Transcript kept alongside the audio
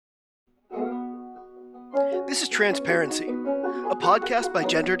This is Transparency, a podcast by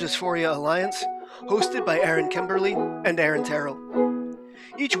Gender Dysphoria Alliance, hosted by Aaron Kimberly and Aaron Terrell.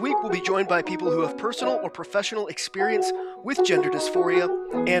 Each week we'll be joined by people who have personal or professional experience with gender dysphoria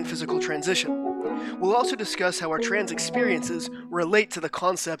and physical transition. We'll also discuss how our trans experiences relate to the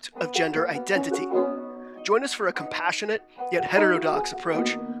concept of gender identity. Join us for a compassionate yet heterodox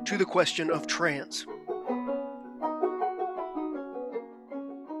approach to the question of trans.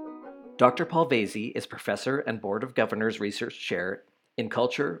 Dr. Paul Vasey is Professor and Board of Governors Research Chair in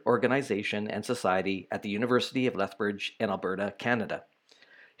Culture, Organization, and Society at the University of Lethbridge in Alberta, Canada.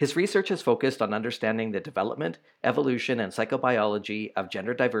 His research has focused on understanding the development, evolution, and psychobiology of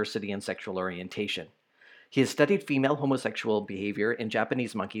gender diversity and sexual orientation. He has studied female homosexual behavior in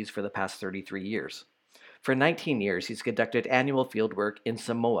Japanese monkeys for the past 33 years. For 19 years, he's conducted annual fieldwork in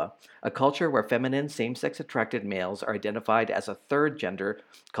Samoa, a culture where feminine, same-sex attracted males are identified as a third gender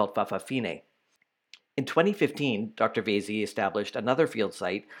called fa'afafine. In 2015, Dr. Vasey established another field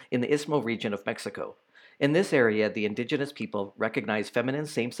site in the Istmo region of Mexico. In this area, the indigenous people recognize feminine,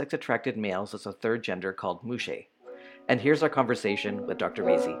 same-sex attracted males as a third gender called mushe. And here's our conversation with Dr.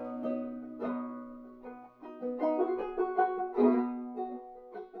 Vasey.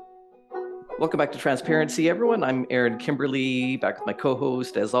 Welcome back to Transparency, everyone. I'm Aaron Kimberly, back with my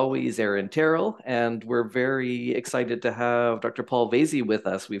co-host, as always, Aaron Terrell, and we're very excited to have Dr. Paul Vasey with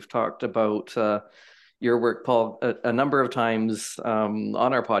us. We've talked about your work, Paul, a number of times on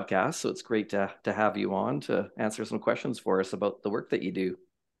our podcast, so it's great to have you on to answer some questions for us about the work that you do.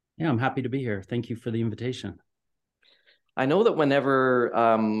 Yeah, I'm happy to be here. Thank you for the invitation. I know that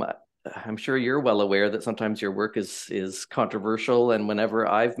whenever I'm sure you're well aware that sometimes your work is controversial, and whenever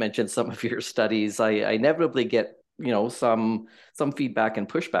I've mentioned some of your studies, I inevitably get some feedback and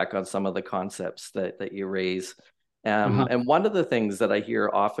pushback on some of the concepts that you raise. And one of the things that I hear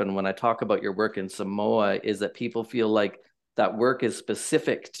often when I talk about your work in Samoa is that people feel like that work is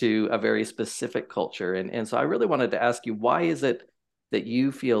specific to a very specific culture, and so I really wanted to ask you, why is it that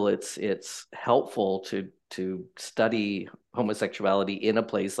you feel it's helpful to study homosexuality in a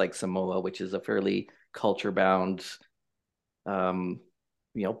place like Samoa, which is a fairly culture-bound,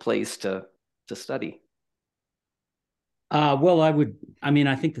 place to study? Well, I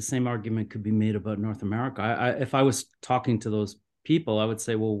think the same argument could be made about North America. If I was talking to those people, I would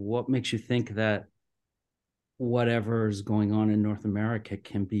say, well, what makes you think that whatever is going on in North America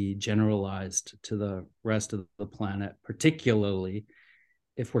can be generalized to the rest of the planet, particularly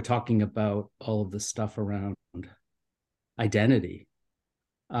if we're talking about all of the stuff around identity.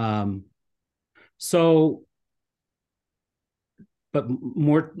 But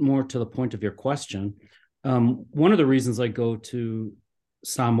more to the point of your question, one of the reasons I go to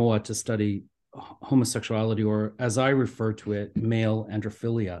Samoa to study homosexuality, or as I refer to it, male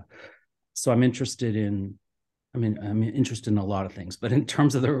androphilia. So I'm interested in a lot of things, but in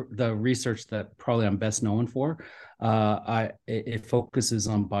terms of the research that probably I'm best known for, it focuses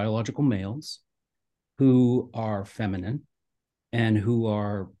on biological males who are feminine and who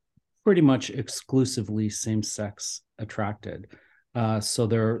are pretty much exclusively same-sex attracted. So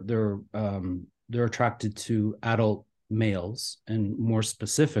they're attracted to adult males, and more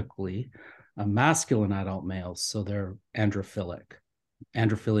specifically, masculine adult males. So they're androphilic.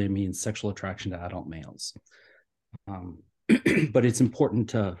 Androphilia means sexual attraction to adult males. But it's important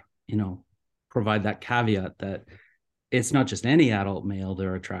to, provide that caveat that it's not just any adult male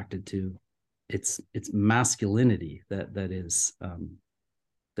they're attracted to. It's masculinity that is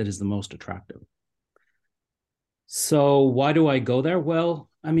the most attractive. So why do I go there? Well,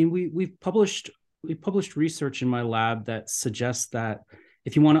 we've published research in my lab that suggests that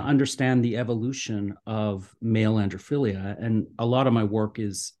if you want to understand the evolution of male androphilia, and a lot of my work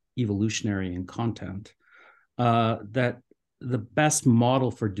is evolutionary in content, that the best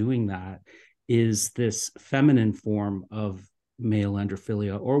model for doing that is this feminine form of male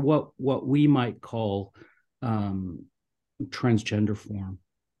androphilia, or what we might call transgender form.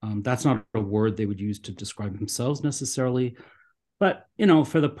 That's not a word they would use to describe themselves necessarily, but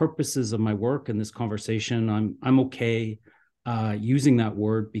for the purposes of my work and this conversation, I'm okay using that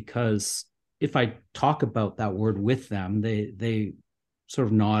word, because if I talk about that word with them, they sort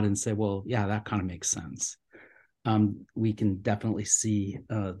of nod and say, well, yeah, that kind of makes sense. We can definitely see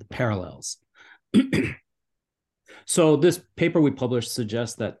the parallels. So this paper we published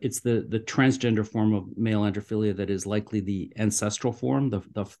suggests that it's the transgender form of male androphilia that is likely the ancestral form,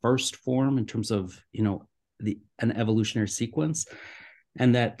 the first form in terms of an evolutionary sequence,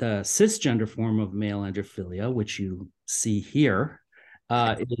 and that the cisgender form of male androphilia, which you see here,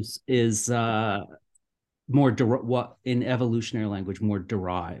 is more what in evolutionary language more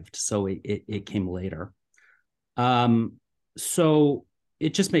derived. So it came later. So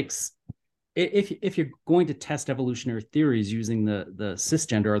it just makes, if you're going to test evolutionary theories using the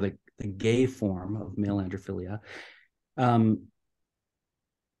cisgender or the gay form of male androphilia,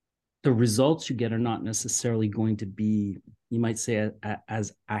 the results you get are not necessarily going to be, you might say,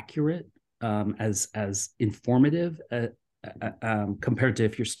 as accurate, as informative, compared to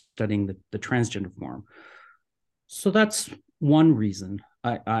if you're studying the transgender form. So that's one reason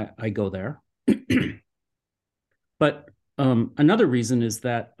I go there. But another reason is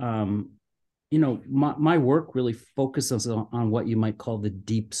that my work really focuses on what you might call the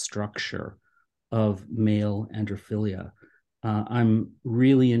deep structure of male androphilia. I'm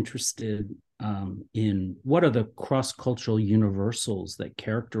really interested in what are the cross-cultural universals that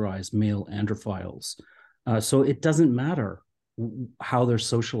characterize male androphiles. So it doesn't matter how they're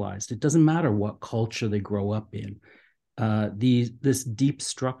socialized. It doesn't matter what culture they grow up in. This deep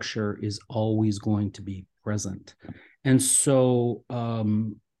structure is always going to be present. And so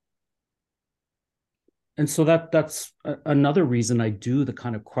that's another reason I do the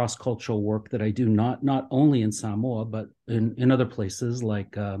kind of cross-cultural work that I do, not only in Samoa, but in other places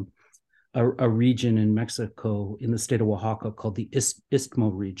like a region in Mexico, in the state of Oaxaca, called the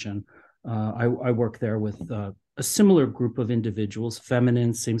Istmo region. I work there with a similar group of individuals,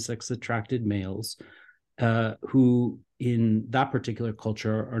 feminine, same-sex attracted males, who in that particular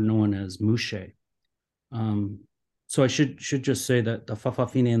culture are known as Mushe. So I should just say that the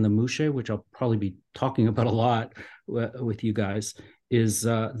Fa'afafine and the Mushe, which I'll probably be talking about a lot with you guys, is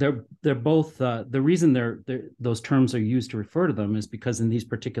they're both the reason those terms are used to refer to them is because in these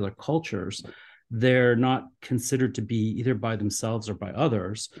particular cultures, they're not considered to be either by themselves or by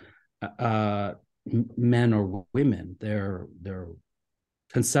others men or women. They're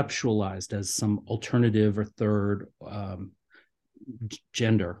conceptualized as some alternative or third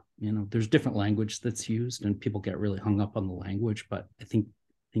gender. There's different language that's used and people get really hung up on the language, but I think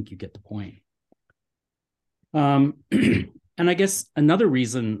you get the point. And I guess another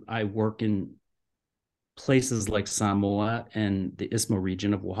reason I work in places like Samoa and the Istmo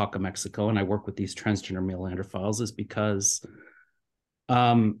region of Oaxaca, Mexico, and I work with these transgender male androphiles is because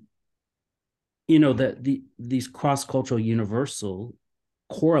these cross-cultural universal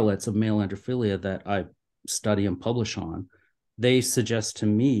correlates of male androphilia that I study and publish on, they suggest to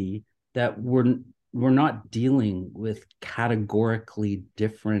me that we're not dealing with categorically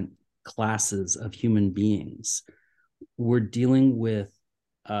different classes of human beings. We're dealing with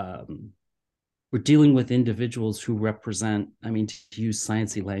individuals who represent, to use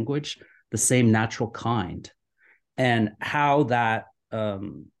sciencey language, the same natural kind, and how that,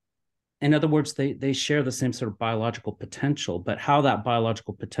 in other words, they share the same sort of biological potential, but how that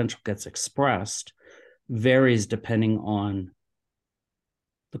biological potential gets expressed varies depending on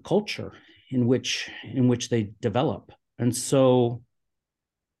the culture in which they develop. And so,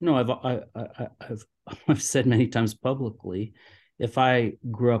 I've said many times publicly, if I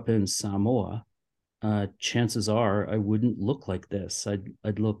grew up in Samoa, chances are I wouldn't look like this.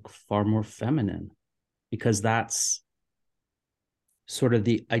 I'd look far more feminine, because that's sort of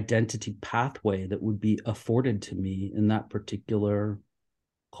the identity pathway that would be afforded to me in that particular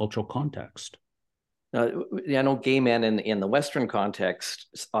cultural context. I know gay men in the Western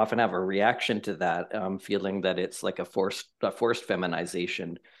context often have a reaction to that, feeling that it's like a forced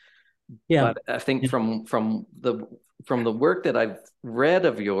feminization. Yeah. But I think from the work that I've read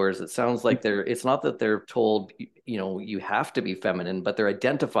of yours, it sounds like it's not that they're told, you have to be feminine, but they're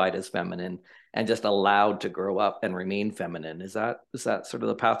identified as feminine and just allowed to grow up and remain feminine. Is that sort of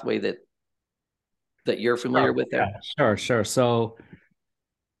the pathway that you're familiar with there? Yeah, sure. So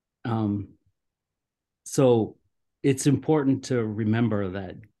it's important to remember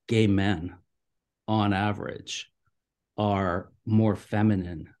that gay men, on average, are more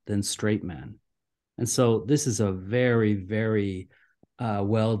feminine than straight men. And so this is a very, very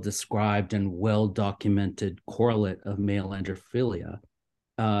well described and well documented correlate of male androphilia.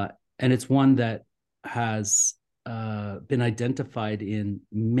 And it's one that has been identified in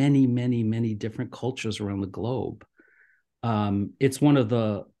many, many, many different cultures around the globe. It's one of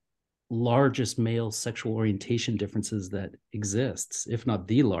the largest male sexual orientation differences that exists, if not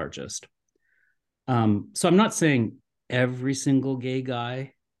the largest. So I'm not saying every single gay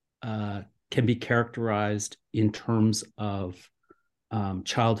guy can be characterized in terms of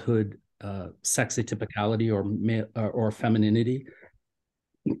childhood sex atypicality or femininity.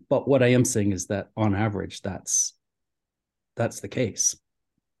 But what I am saying is that on average, that's the case.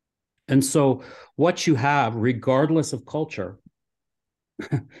 And so what you have, regardless of culture,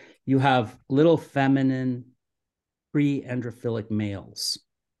 you have little feminine pre-androphilic males.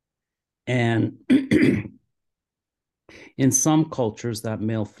 And In some cultures, that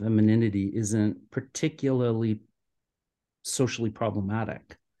male femininity isn't particularly socially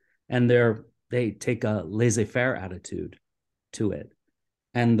problematic, and they take a laissez-faire attitude to it.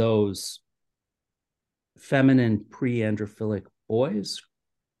 And those feminine pre-androphilic boys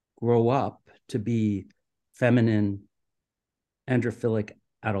grow up to be feminine androphilic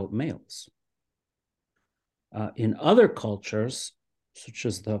adult males. In other cultures, such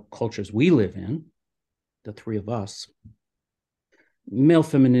as the cultures we live in, the three of us, male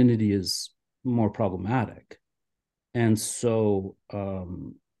femininity is more problematic. And so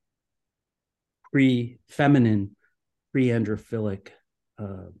feminine, pre-androphilic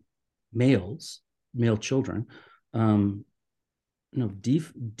male children,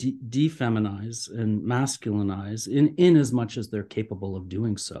 defeminize and masculinize in as much as they're capable of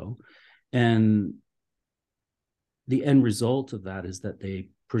doing so. And the end result of that is that they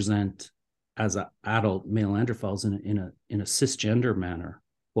present as adult male androphiles in a cisgender manner,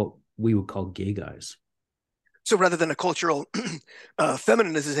 what we would call gay guys. So rather than a cultural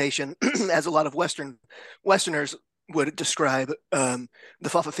feminization, as a lot of Westerners would describe the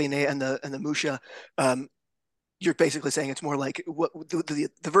Fa'afafine and the Musha, you're basically saying it's more like what the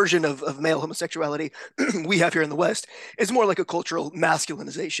version of male homosexuality we have here in the West is more like a cultural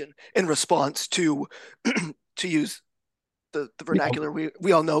masculinization in response to to use the vernacular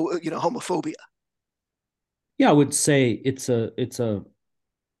we all know, homophobia. Yeah, I would say it's a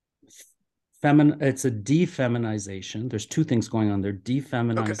defeminization. There's two things going on. They're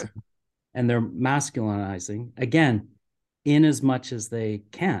defeminizing and they're masculinizing, again, in as much as they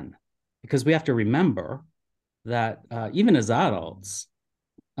can, because we have to remember that even as adults,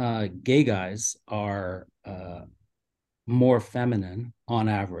 gay guys are more feminine on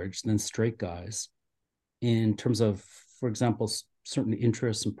average than straight guys in terms of, for example, certain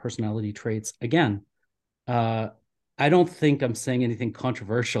interests and personality traits. Again, I don't think I'm saying anything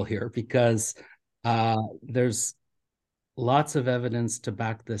controversial here, because there's lots of evidence to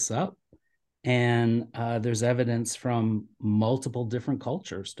back this up. And there's evidence from multiple different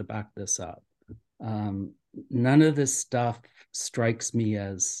cultures to back this up. None of this stuff strikes me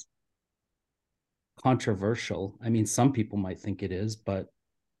as controversial. I mean, some people might think it is, but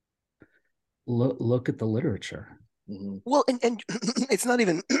look at the literature. Mm-hmm. Well, and it's not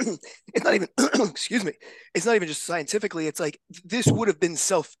even excuse me, it's not even just scientifically. It's like this would have been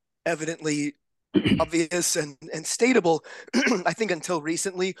self-evidently obvious and stateable, I think, until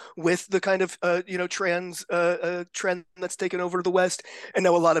recently, with the kind of trans trend that's taken over the West, and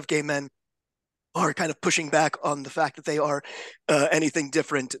now a lot of gay men are kind of pushing back on the fact that they are anything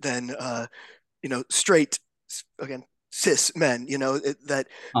different than straight, again, cis men, that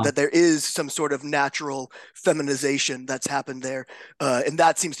there is some sort of natural feminization that's happened there, and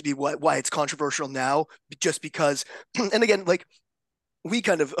that seems to be why it's controversial now, just because and again, like, we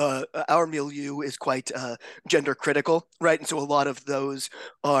kind of our milieu is quite gender critical, right? And so a lot of those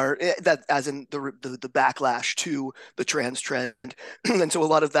are that, as in the backlash to the trans trend, and so a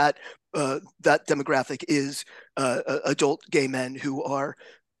lot of that that demographic is adult gay men who are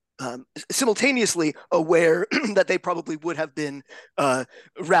simultaneously aware that they probably would have been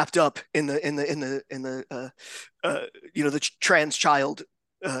wrapped up in the trans child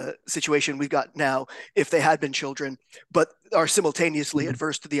situation we've got now if they had been children, but are simultaneously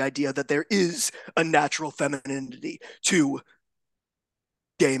adverse to the idea that there is a natural femininity to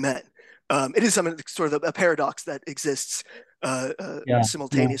gay men. It is something, sort of a paradox that exists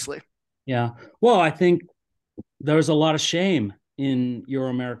simultaneously. Yeah. Well, I think there's a lot of shame in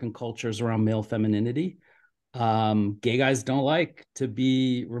Euro-American cultures around male femininity. Gay guys don't like to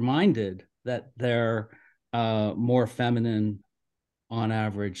be reminded that they're more feminine on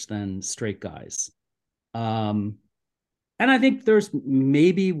average than straight guys. And I think there's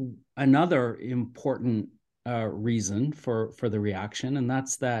maybe another important reason for the reaction, and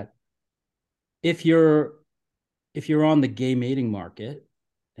that's that if you're on the gay mating market,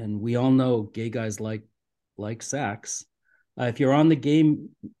 and we all know gay guys like sex, if you're on the gay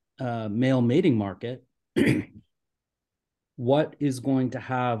male mating market, what is going to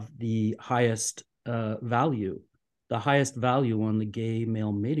have the highest value? The highest value on the gay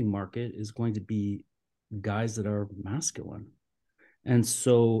male mating market is going to be guys that are masculine. And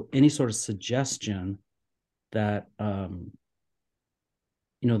so any sort of suggestion that, there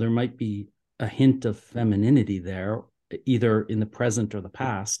might be a hint of femininity there, either in the present or the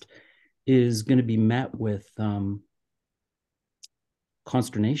past, is going to be met with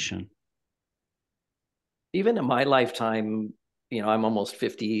consternation. Even in my lifetime, I'm almost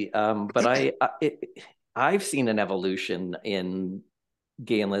 50, but I've seen an evolution in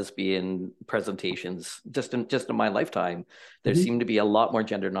gay and lesbian presentations just in my lifetime. There Mhm. seemed to be a lot more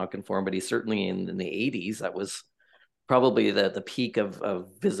gender nonconformity. Certainly in the 80s, that was probably the peak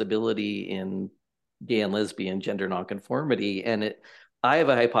of visibility in gay and lesbian gender nonconformity. And I have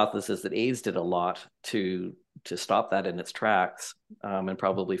a hypothesis that AIDS did a lot to stop that in its tracks, and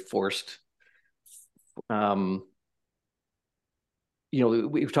probably forced. Um,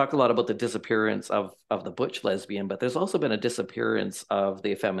 we've talked a lot about the disappearance of the butch lesbian, but there's also been a disappearance of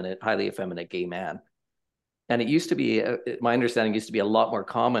the highly effeminate gay man. And it used to be, my understanding used to be a lot more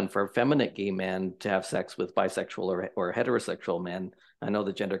common for effeminate gay men to have sex with bisexual or heterosexual men. I know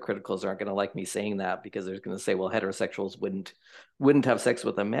the gender criticals aren't going to like me saying that, because they're going to say, well, heterosexuals wouldn't have sex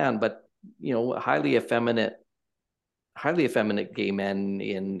with a man. But highly effeminate gay men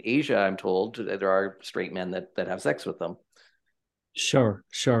in Asia, I'm told there are straight men that have sex with them. Sure,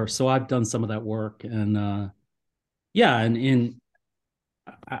 sure. So I've done some of that work, and yeah, and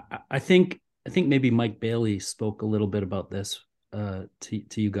I think maybe Mike Bailey spoke a little bit about this to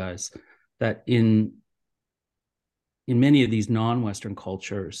you guys, that in many of these non-Western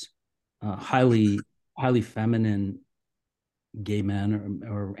cultures, highly feminine gay men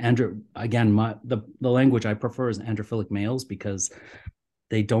or again, the language I prefer is androphilic males, because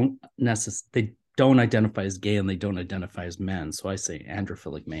they don't identify as gay and they don't identify as men. So I say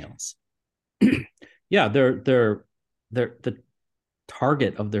androphilic males. Yeah, they're the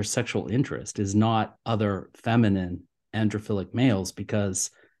target of their sexual interest is not other feminine androphilic males, because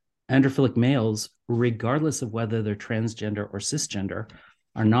androphilic males, regardless of whether they're transgender or cisgender,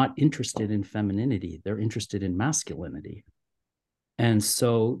 are not interested in femininity. They're interested in masculinity. And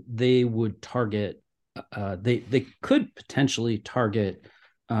so they would target, they could potentially target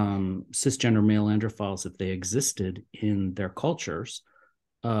cisgender male androphiles if they existed in their cultures.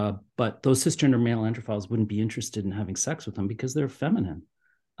 But those cisgender male androphiles wouldn't be interested in having sex with them because they're feminine.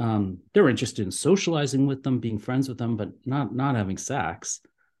 They're interested in socializing with them, being friends with them, but not having sex.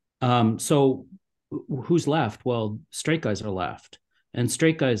 So who's left? Well, straight guys are left, and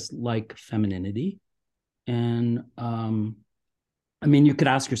straight guys like femininity. And I mean, you could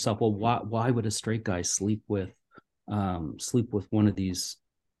ask yourself, well, why would a straight guy sleep with one of these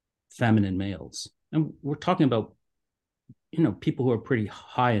feminine males? And we're talking about people who are pretty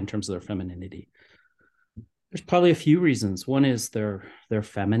high in terms of their femininity. There's probably a few reasons. One is they're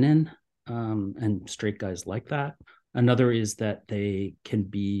feminine, and straight guys like that. Another is that they can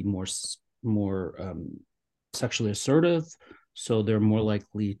be more sexually assertive, so they're more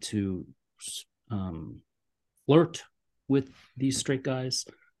likely to flirt with these straight guys.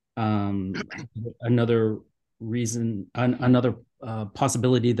 Another reason, another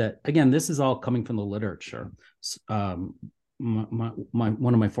possibility that, again, this is all coming from the literature. One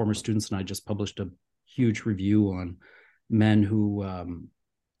of my former students and I just published a huge review on men who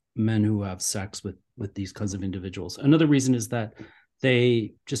have sex with these kinds of individuals. Another reason is that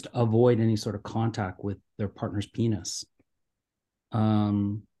they just avoid any sort of contact with their partner's penis.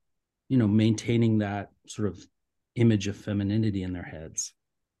 Maintaining that sort of image of femininity in their heads.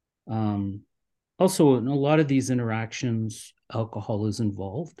 Also, in a lot of these interactions, alcohol is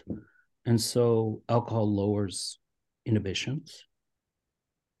involved. And so alcohol lowers inhibitions.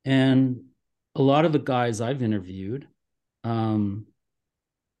 And a lot of the guys I've interviewed, I'll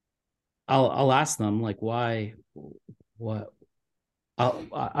ask them, like, why, what,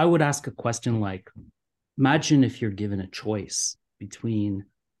 I would ask a question like, imagine if you're given a choice between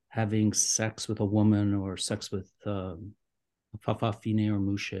having sex with a woman or sex with Fafa Fine or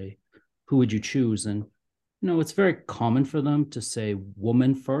Mouche, who would you choose? And it's very common for them to say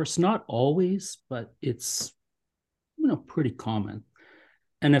woman first. Not always, but it's pretty common.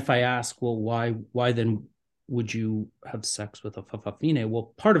 And if I ask, well, why then would you have sex with a Fafa Fine?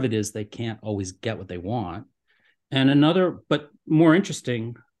 Well, part of it is they can't always get what they want. And another, but more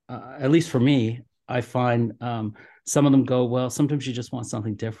interesting, at least for me, I find some of them go, well, sometimes you just want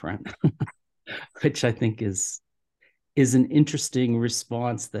something different, which I think is an interesting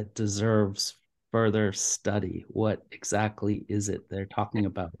response that deserves further study. What exactly is it they're talking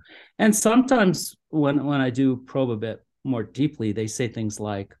about? And sometimes when I do probe a bit more deeply, they say things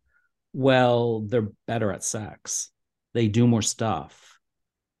like, well, they're better at sex. They do more stuff.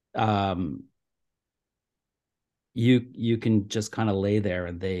 You can just kind of lay there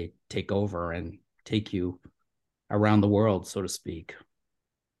and they take over and take you around the world, so to speak.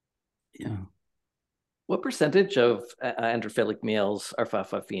 Yeah. What percentage of androphilic males are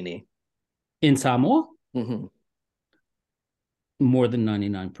Fafa Fini? In Samoa? Mm-hmm. More than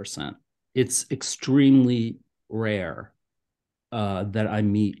 99%. It's extremely rare that I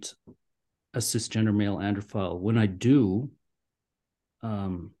meet a cisgender male androphile. When I do,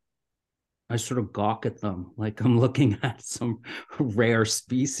 I sort of gawk at them like I'm looking at some rare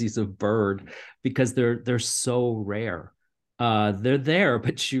species of bird because they're so rare. They're there,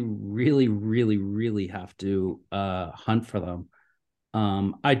 but you really, really, really have to hunt for them.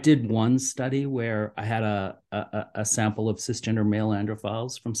 I did one study where I had a sample of cisgender male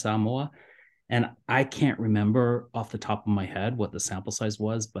androphiles from Samoa, and I can't remember off the top of my head what the sample size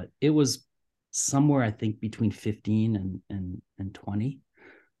was, but it was somewhere I think between 15 and 20.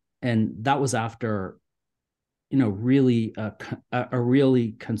 And that was after really a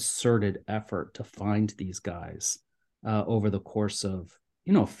really concerted effort to find these guys over the course of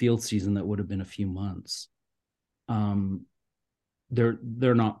a field season that would have been a few months.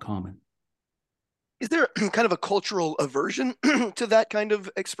 They're not common. Is there kind of a cultural aversion to that kind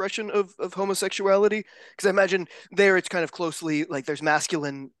of expression of homosexuality? Because I imagine there it's kind of closely like there's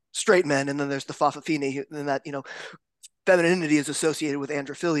masculine straight men, and then there's the fa'afafine, and that femininity is associated with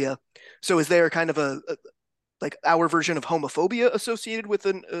androphilia. So is there kind of a like our version of homophobia associated with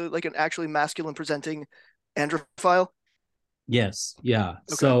an like an actually masculine presenting androphile? Yes, yeah. Okay,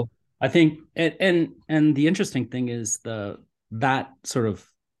 So I think and the interesting thing is that sort of,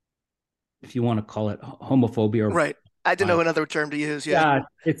 if you want to call it homophobia or right. I didn't know another term to use. Yeah.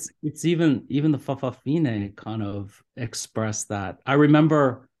 yeah, it's even the Fafafine kind of express that. I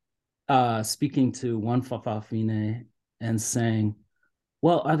remember speaking to one Fafafine and saying,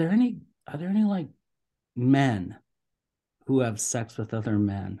 "Well, are there any like men who have sex with other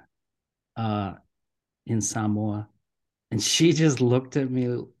men uh in Samoa?" And she just looked at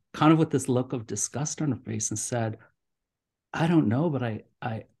me kind of with this look of disgust on her face and said, "I don't know, but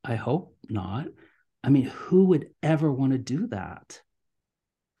I hope not. I mean, who would ever want to do that?"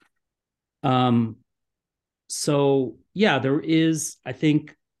 Um, so yeah, I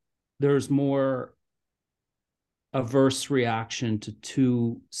think there's more averse reaction to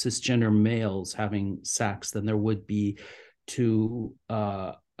two cisgender males having sex than there would be to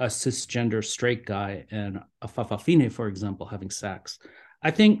a cisgender straight guy and a fafafine, for example, having sex.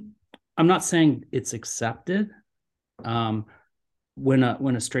 I think I'm not saying it's accepted. Um, when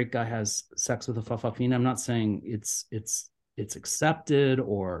a straight guy has sex with a fafafine, I'm not saying it's accepted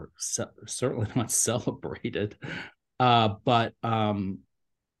or certainly not celebrated. But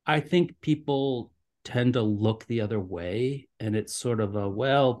I think people tend to look the other way, and it's sort of a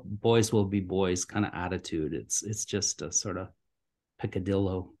well, boys will be boys kind of attitude. It's just a sort of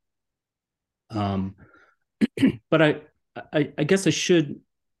peccadillo. Um, but I guess I should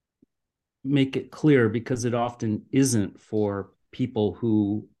make it clear because it often isn't for people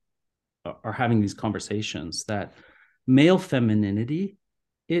who are having these conversations that male femininity,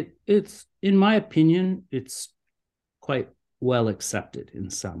 it's in my opinion, it's quite well accepted in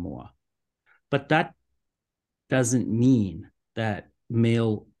Samoa. But that doesn't mean that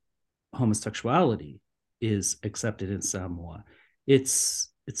male homosexuality is accepted in Samoa.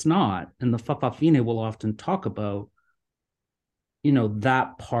 It's not. And the Fa'afafine will often talk about,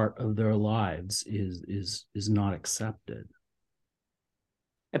 that part of their lives is not accepted.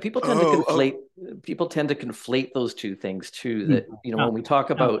 And people tend to Oh, oh, conflate those two things too. Mm. That Yeah. Yeah. when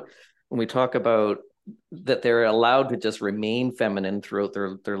we talk about that they're allowed to just remain feminine throughout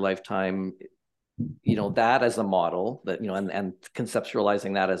their lifetime, that as a model that and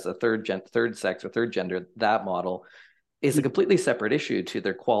conceptualizing that as a third sex or third gender, that model is a completely separate issue to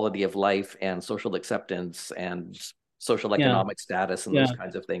their quality of life and social acceptance and social Yeah. economic status and Yeah. those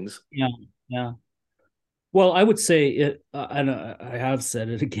kinds of things. Yeah. Yeah. Well, I would say it, and I have said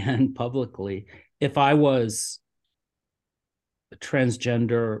it again publicly. If I was a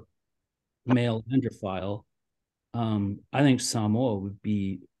transgender male androphile, I think Samoa would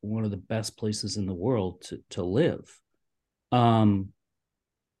be one of the best places in the world to live. Um,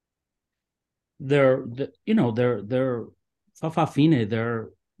 they're Fafafine. They're.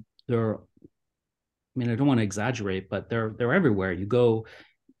 I mean, I don't want to exaggerate, but they're everywhere. You go,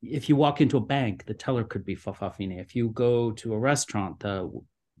 if you walk into a bank, the teller could be Fafafine. If you go to a restaurant, the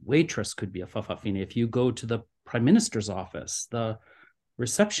waitress could be a Fafafine. If you go to the prime minister's office, the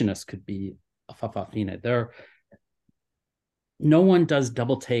receptionist could be a Fafafine. No one does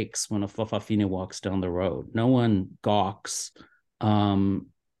double takes when a Fafafine walks down the road. No one gawks. Um,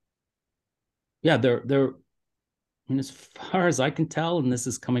 yeah, they're. I mean, as far as I can tell, and this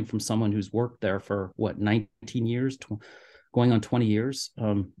is coming from someone who's worked there for what 19 years, going on 20 years.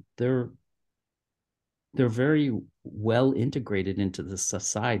 They're very well integrated into the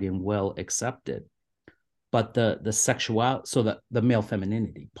society and well accepted. But the sexual, so the male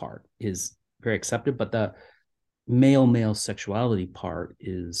femininity part is very accepted, but the male sexuality part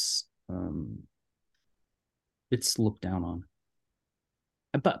is it's looked down on.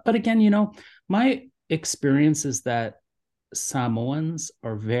 but again, you know, my experience is that Samoans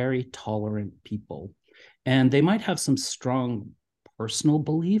are very tolerant people, and they might have some strong personal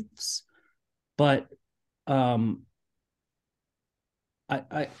beliefs, but um, I,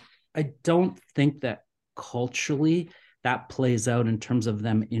 I I don't think that culturally that plays out in terms of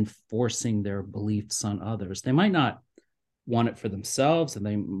them enforcing their beliefs on others. They might not want it for themselves, and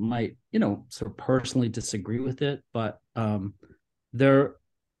they might, you know, sort of personally disagree with it, but they're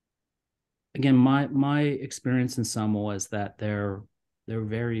again, my experience in Samoa is that they're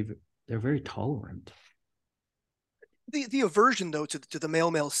very they're very tolerant. The aversion though to the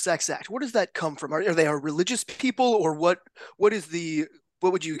male sex act, where does that come from? Are they a religious people, or what is the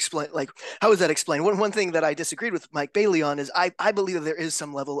what would you explain, like how is that explained? One thing that I disagreed with Mike Bailey on is I believe that there is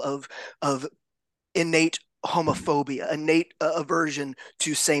some level of innate homophobia, innate aversion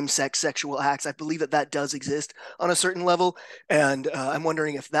to same-sex sexual acts. I believe that that does exist on a certain level, and I'm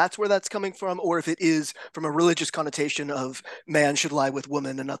wondering if that's where that's coming from, or if it is from a religious connotation of man should lie with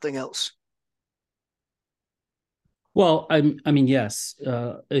woman and nothing else. Well, I mean, yes.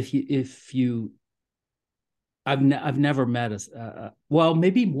 If you, I've never met a, well,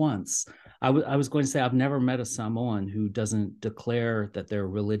 maybe once. I was going to say I've never met a Samoan who doesn't declare that they're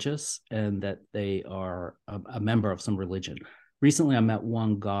religious and that they are a member of some religion. Recently, I met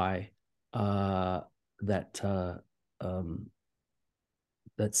one guy that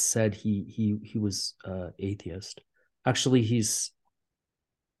that said he was atheist. Actually,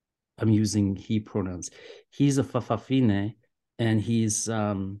 I'm using he pronouns. He's a fafafine, and he's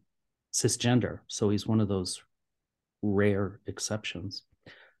cisgender, so he's one of those rare exceptions.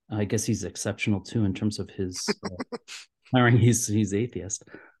 I guess he's exceptional too in terms of his declaring he's atheist.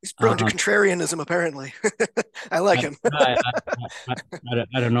 He's prone to Um, contrarianism, apparently. I like I, him. I,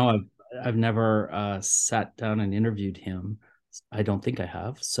 I don't know. I've never sat down and interviewed him. I don't think I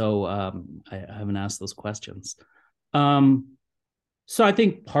have. So I haven't asked those questions. Um, so I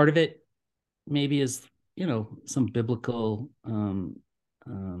think part of it maybe is, you know, some biblical um,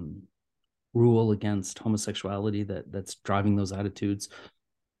 rule against homosexuality that's driving those attitudes.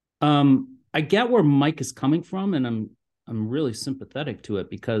 I get where Mike is coming from, and I'm really sympathetic to it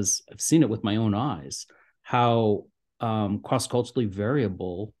because I've seen it with my own eyes how cross culturally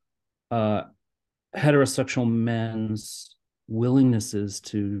variable uh, heterosexual men's willingnesses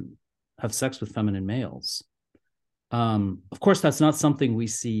to have sex with feminine males. Of course, that's not something we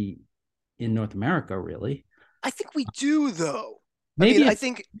see in North America, really. I think we do, though. I mean, Maybe I it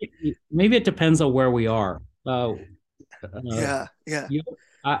think, maybe it depends on where we are. Uh, yeah, yeah. you,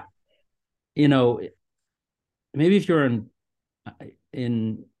 I, you know, maybe if you're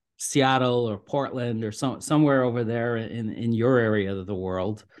in Seattle or Portland or somewhere over there in your area of the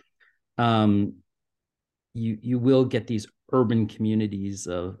world, um, you will get these urban communities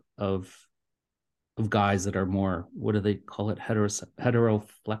of guys that are more, what do they call it, hetero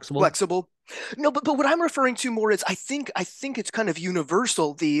flexible. Flexible. No, but what I'm referring to more is I think it's kind of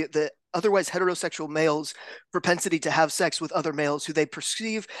universal, the otherwise heterosexual males' propensity to have sex with other males who they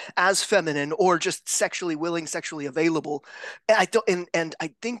perceive as feminine or just sexually willing, sexually available. And I don't and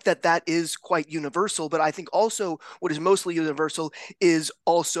I think that that is quite universal, but I think also what is mostly universal is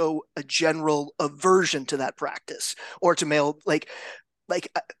also a general aversion to that practice, or to male, like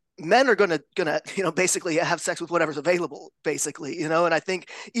men are gonna basically have sex with whatever's available, basically, and I think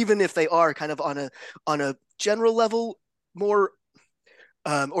even if they are kind of on a general level more,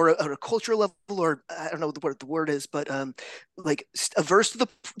 or a cultural level, or I don't know what the word is, but like averse to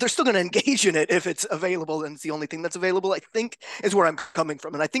they're still going to engage in it if it's available and it's the only thing that's available, I think, is where I'm coming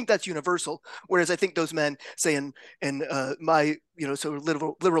from. And I think that's universal. Whereas I think those men, say in my, so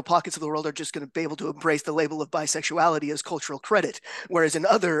liberal pockets of the world, are just going to be able to embrace the label of bisexuality as cultural credit. Whereas in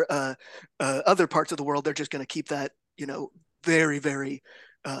other parts of the world, they're just going to keep that, very, very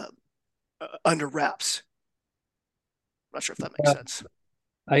uh, under wraps. I'm not sure if that makes sense.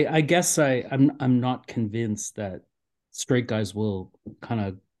 I guess I'm not convinced that straight guys will kind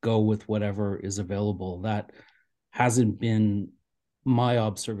of go with whatever is available. That hasn't been my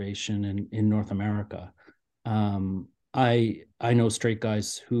observation in North America. I know straight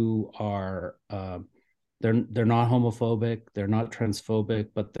guys who are they're not homophobic, they're not transphobic,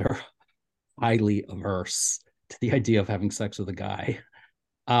 but they're highly averse to the idea of having sex with a guy.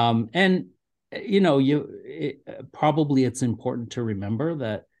 And probably it's important to remember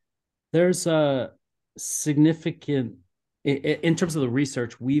that there's a significant, in terms of the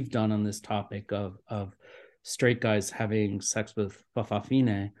research we've done on this topic of straight guys having sex with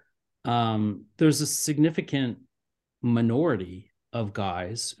fafafine, there's a significant minority of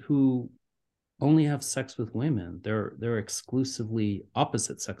guys who only have sex with women. They're exclusively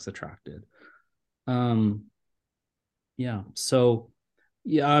opposite sex attracted. Yeah. So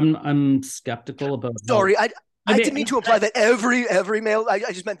yeah, I'm skeptical about how. Sorry, I I mean, didn't mean to imply that every male. I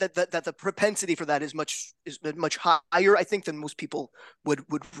just meant that the propensity for that is much higher, I think, than most people would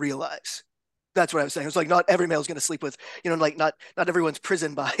realize. That's what I was saying. It's like not every male is going to sleep with, like not everyone's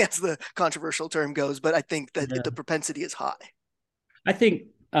prison by, as the controversial term goes. But I think that yeah. the propensity is high. I think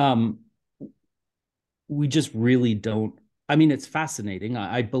we just really don't. I mean, it's fascinating.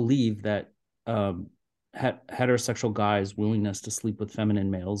 I believe that heterosexual guys' willingness to sleep with feminine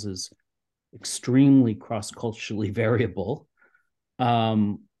males is extremely cross-culturally variable.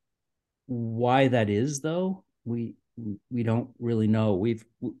 Um, why that is, though, we don't really know.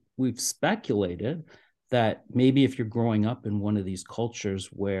 We've speculated that maybe if you're growing up in one of these cultures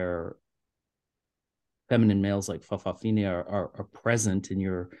where feminine males like Fa'afafine are present in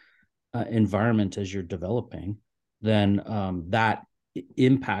your environment as you're developing, then that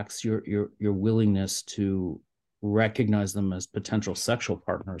impacts your willingness to recognize them as potential sexual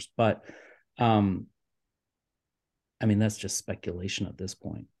partners. But I mean, that's just speculation at this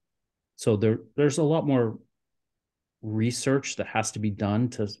point. So there's a lot more research that has to be done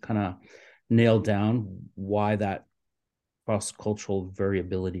to kind of nail down why that cross-cultural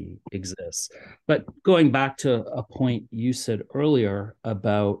variability exists. But going back to a point you said earlier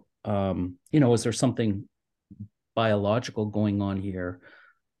about, is there something biological going on here?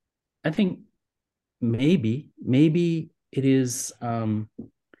 I think maybe it is,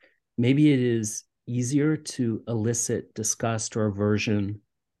 maybe it is easier to elicit disgust or aversion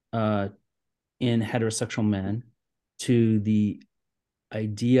in heterosexual men to the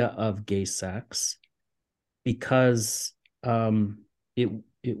idea of gay sex because it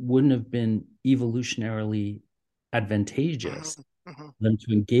wouldn't have been evolutionarily advantageous Mm-hmm. for them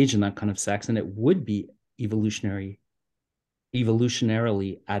to engage in that kind of sex, and it would be evolutionarily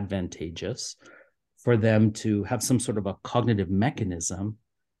advantageous for them to have some sort of a cognitive mechanism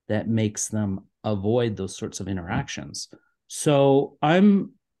that makes them avoid those sorts of interactions. So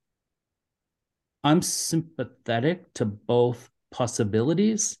I'm sympathetic to both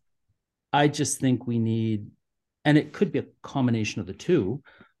possibilities. I just think we need, and it could be a combination of the two.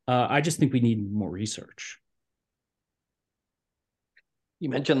 I just think we need more research. You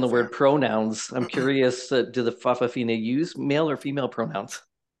mentioned the Fair. word pronouns. I'm curious, do the Fa'afafine use male or female pronouns?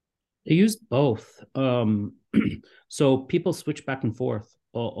 They use both. So people switch back and forth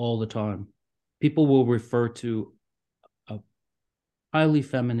all the time. People will refer to a highly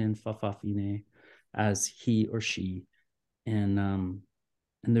feminine Fa'afafine as he or she, and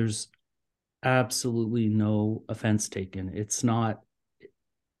there's absolutely no offense taken. It's not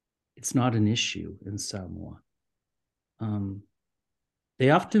an issue in Samoa. Um, they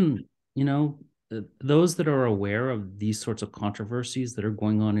often, those that are aware of these sorts of controversies that are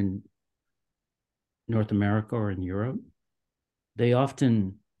going on in North America or in Europe, they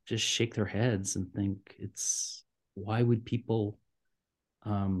often just shake their heads and think why would people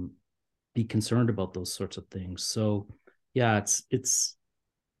um, be concerned about those sorts of things? So yeah, it's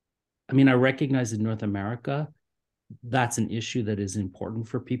I mean, I recognize in North America that's an issue that is important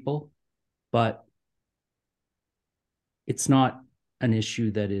for people, but it's not an issue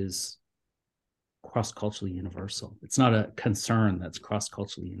that is cross-culturally universal. It's not a concern that's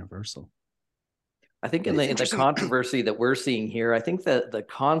cross-culturally universal. I think in It's the interesting. controversy that we're seeing here, I think that the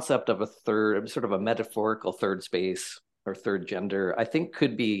concept of a third, sort of a metaphorical third space or third gender, I think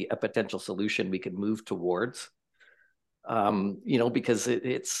could be a potential solution we could move towards. Because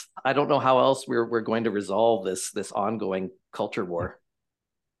it's I don't know how else we're going to resolve this ongoing culture war.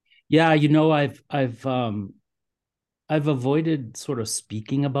 Yeah, I've avoided sort of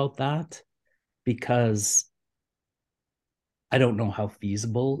speaking about that because I don't know how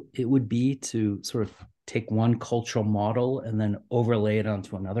feasible it would be to sort of take one cultural model and then overlay it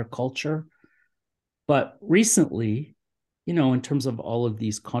onto another culture. But recently, in terms of all of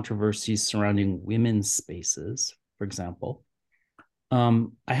these controversies surrounding women's spaces, for example, I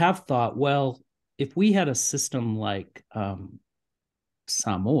have thought, well, if we had a system like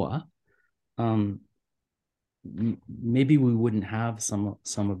Samoa, um, maybe we wouldn't have some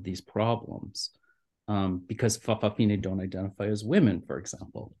of these problems because Fa'afafine don't identify as women, for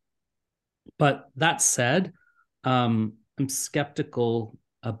example. But that said, I'm skeptical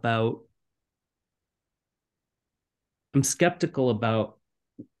about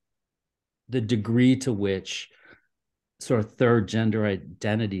the degree to which sort of third gender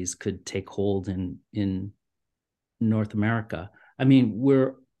identities could take hold in North America. I mean,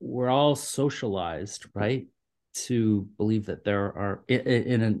 we're all socialized, right, to believe that there are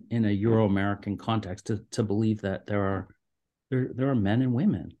in a Euro-American context to believe that there are men and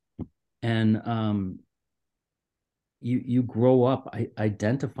women, and you grow up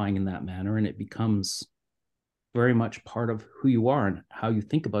identifying in that manner, and it becomes very much part of who you are and how you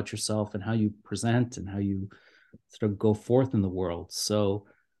think about yourself and how you present and how you sort of go forth in the world. So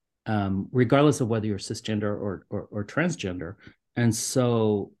regardless of whether you're cisgender or transgender. And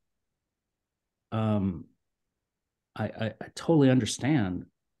so I totally understand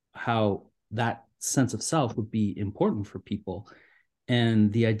how that sense of self would be important for people.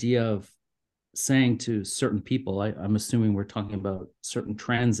 And the idea of saying to certain people, I'm assuming we're talking about certain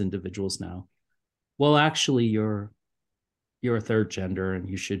trans individuals now, well, actually, you're a third gender and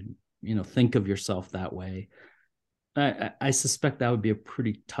you should, think of yourself that way. I suspect that would be a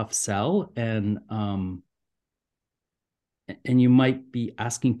pretty tough sell, and you might be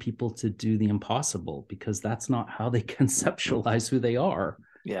asking people to do the impossible because that's not how they conceptualize who they are.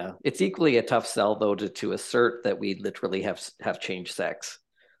 Yeah, it's equally a tough sell though to assert that we literally have changed sex.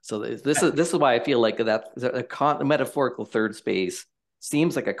 So this is why I feel like that a metaphorical third space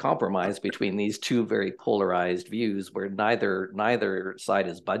seems like a compromise between these two very polarized views, where neither side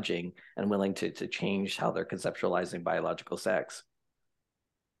is budging and willing to change how they're conceptualizing biological sex.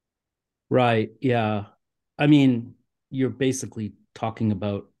 Right. Yeah. I mean, you're basically talking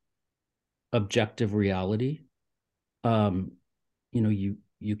about objective reality. You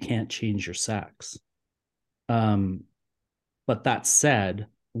can't change your sex. But that said,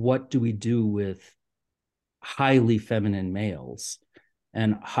 what do we do with highly feminine males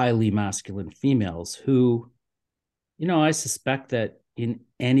and highly masculine females who, I suspect that in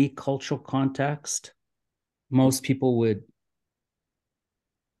any cultural context, most people would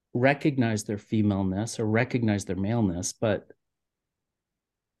recognize their femaleness or recognize their maleness, but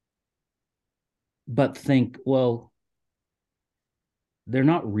think, well, they're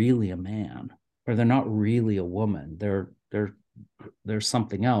not really a man or they're not really a woman. They're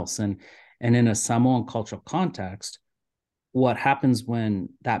something else. And in a Samoan cultural context, what happens when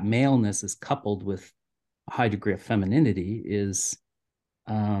that maleness is coupled with a high degree of femininity is,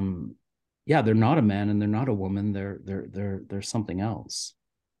 they're not a man and they're not a woman. They're something else.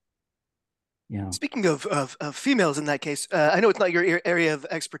 Yeah. Speaking of females in that case, I know it's not your area of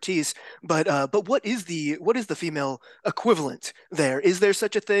expertise, but what is the female equivalent there? Is there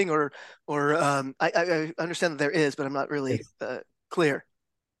such a thing, or I understand that there is, but I'm not really clear.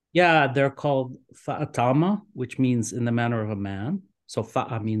 Yeah, they're called fa'atama, which means in the manner of a man. So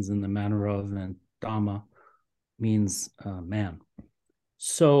fa'a means in the manner of, and tama means man.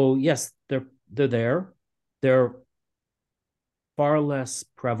 So yes, they're there. They're far less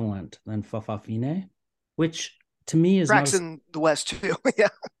prevalent than fa'afafine, which to me is Tracks not in the West too. Yeah,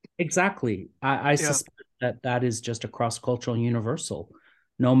 exactly. I yeah. suspect that is just a cross-cultural universal.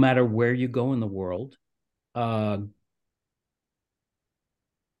 No matter where you go in the world, uh,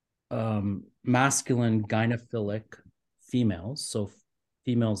 masculine gynophilic females, so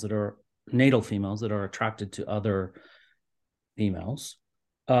females that are natal females that are attracted to other females,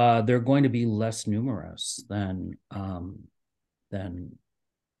 they're going to be less numerous than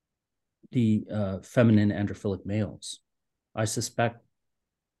the feminine androphilic males. I suspect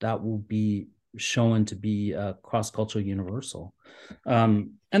that will be shown to be a cross-cultural universal.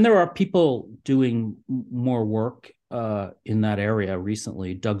 And there are people doing more work in that area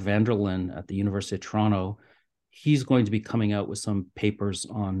recently. Doug Vanderlyn at the University of Toronto, he's going to be coming out with some papers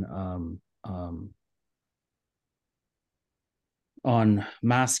on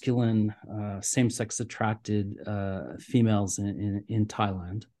masculine, same-sex attracted females in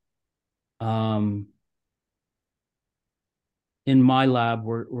Thailand. In my lab,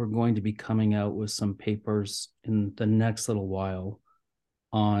 we're going to be coming out with some papers in the next little while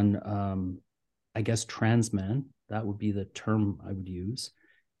on, I guess, trans men. That would be the term I would use,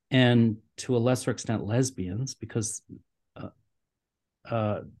 and to a lesser extent, lesbians, because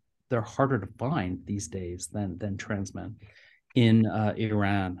they're harder to find these days than trans men in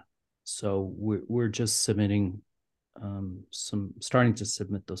Iran. So we're just submitting starting to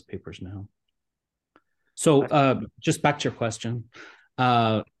submit those papers now. So just back to your question,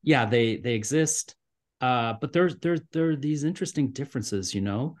 they exist, but there are these interesting differences,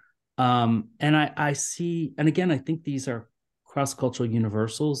 and I see, and again, I think these are cross-cultural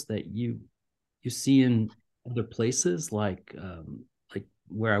universals that you see in other places, like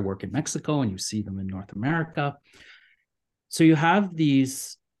where I work in Mexico, and you see them in North America. So you have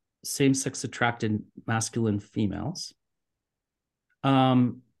these same-sex attracted masculine females,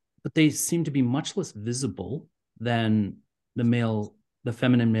 but they seem to be much less visible than the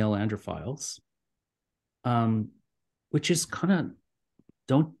feminine male androphiles. which is kind of,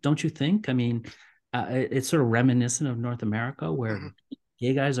 don't you think? I mean, it's sort of reminiscent of North America, where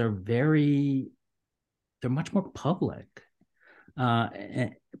gay guys are they're much more public.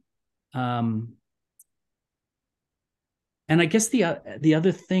 And I guess the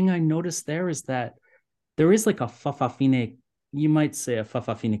other thing I noticed there is that there is like a Fa'afafine, you might say a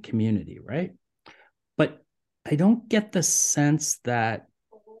Fa'afafine community, right? But I don't get the sense that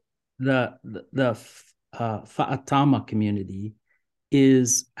the Fa'atama community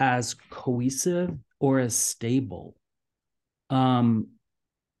is as cohesive or as stable. I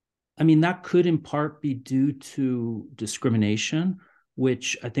mean, that could in part be due to discrimination,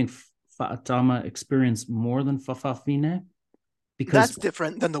 which I think Fa'atama experienced more than Fa'afafine, because That's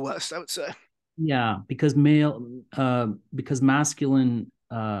different than the West, I would say. yeah, because masculine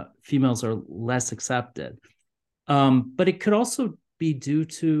females are less accepted. But it could also be due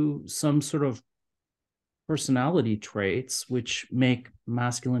to some sort of personality traits which make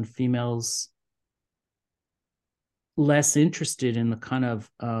masculine females less interested in the kind of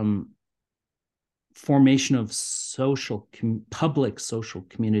formation of public social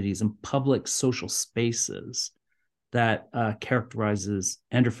communities and public social spaces that characterizes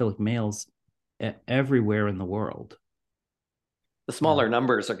androphilic males everywhere in the world. The smaller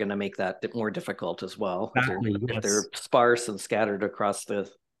numbers are going to make that more difficult as well. Exactly, if they're sparse and scattered across the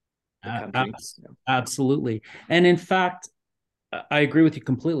country. Absolutely. And in fact, I agree with you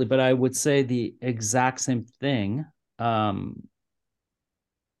completely, but I would say the exact same thing for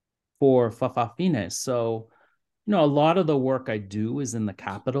Fa'afafine. So, a lot of the work I do is in the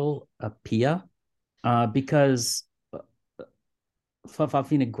capital, Pia, because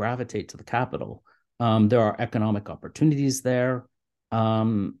Fa'afafine gravitate to the capital. There are economic opportunities there.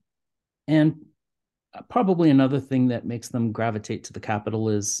 And probably another thing that makes them gravitate to the capital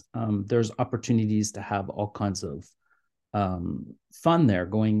is there's opportunities to have all kinds of fun there,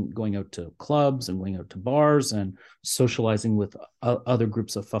 going out to clubs and going out to bars and socializing with other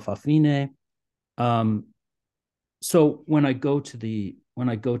groups of Fa'afafine. So when I go to the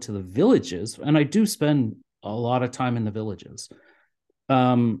villages, and I do spend a lot of time in the villages,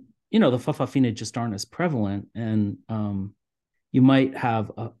 the Fa'afafine just aren't as prevalent, and you might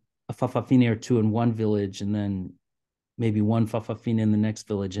have a Fa'afafine or two in one village, and then maybe one Fa'afafine in the next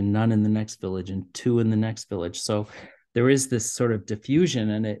village, and none in the next village, and two in the next village. So there is this sort of diffusion,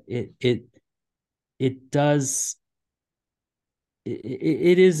 and it is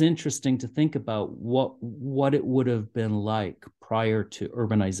interesting to think about what it would have been like prior to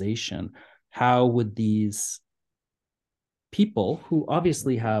urbanization. How would these people, who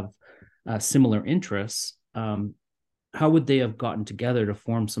obviously have similar interests, how would they have gotten together to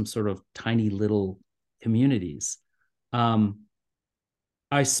form some sort of tiny little communities? I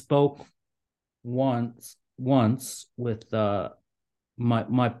spoke once with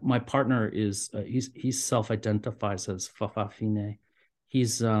my partner is he self-identifies as Fa'afafine.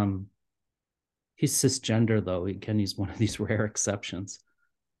 He's cisgender, though. Again, he's one of these rare exceptions.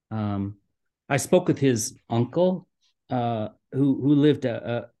 I spoke with his uncle, who lived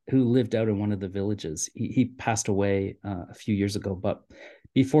out in one of the villages. He passed away a few years ago, but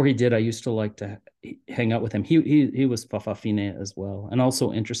before he did, I used to like to hang out with him. He was Fa'afafine as well, and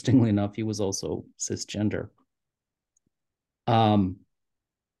also, interestingly enough, he was also cisgender.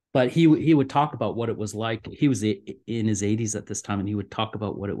 But he would talk about what it was like. He was in his 80s at this time, and he would talk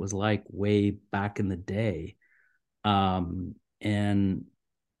about what it was like way back in the day. And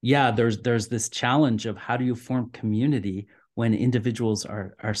yeah, there's this challenge of how do you form community when individuals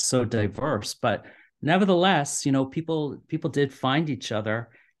are so diverse. But nevertheless, people did find each other,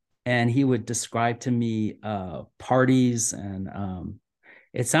 and he would describe to me parties, and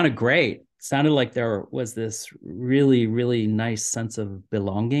it sounded great. It sounded like there was this really, really nice sense of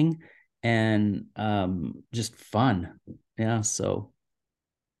belonging and just fun. Yeah. So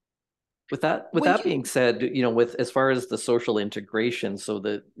with that being said, with as far as the social integration,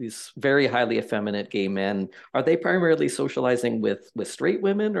 so these very highly effeminate gay men, are they primarily socializing with straight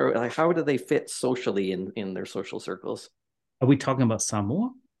women, or like, how do they fit socially in their social circles? Are we talking about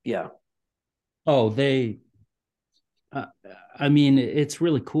Samoa? Yeah. Oh, I mean, it's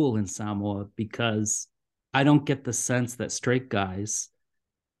really cool in Samoa because I don't get the sense that straight guys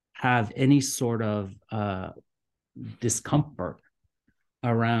have any sort of discomfort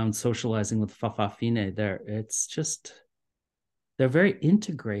around socializing with Fa'afafine. They're very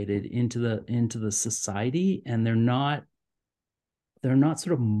integrated into the society, and they're not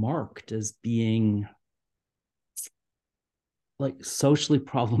sort of marked as being like socially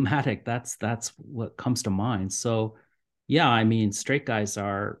problematic. That's what comes to mind. So yeah, I mean, straight guys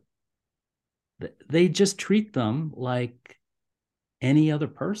they just treat them like any other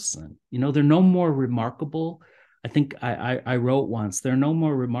person. They're no more remarkable. I think I wrote once, they're no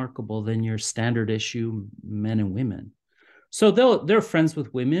more remarkable than your standard issue men and women. So they're friends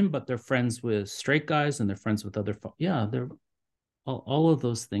with women, but they're friends with straight guys, and they're friends with they're all of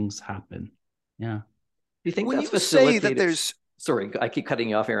those things happen. Yeah. Do you think When that's you say that facilitated? there's, Sorry, I keep cutting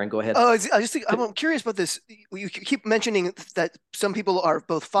you off, Aaron. Go ahead. I'm curious about this. You keep mentioning that some people are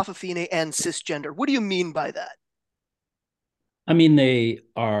both fa'afafine and cisgender. What do you mean by that? I mean, they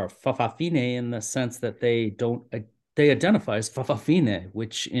are fa'afafine in the sense that they identify as fa'afafine,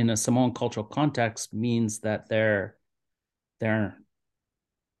 which in a Samoan cultural context means that they're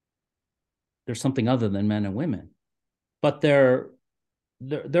something other than men and women. But there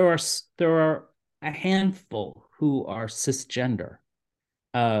are a handful who are cisgender,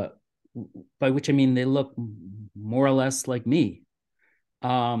 uh, by which I mean they look more or less like me.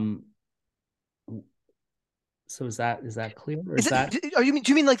 So is that clear? Or is that? Do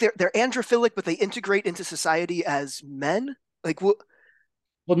you mean like they're androphilic, but they integrate into society as men? Like what?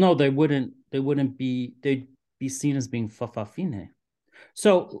 Well, no, they wouldn't. They'd be seen as being fa'afafine.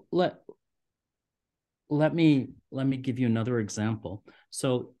 So let me give you another example.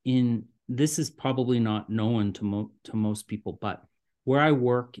 So in this is probably not known to most people, but where I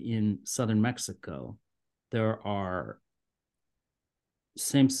work in southern Mexico, there are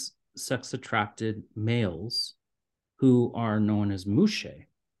same-sex attracted males who are known as mushe,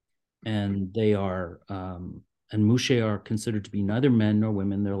 and they are and mushe are considered to be neither men nor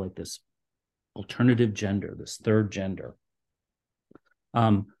women. They're like this alternative gender, this third gender.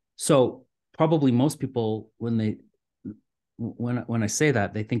 So probably most people, when I say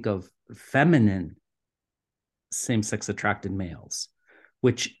that, they think of feminine same-sex attracted males,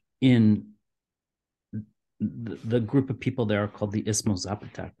 which in the group of people there are called the Istmo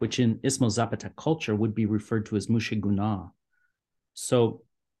Zapotec, which in Istmo Zapotec culture would be referred to as mushiguna. So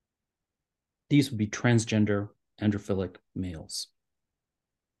these would be transgender androphilic males.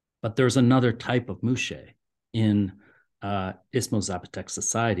 But there's another type of mushe in Istmo Zapotec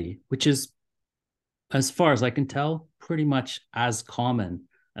society, which is, as far as I can tell, pretty much as common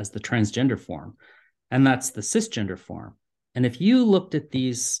as the transgender form, and that's the cisgender form. And if you looked at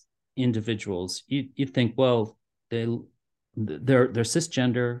these individuals, you'd think, well, they're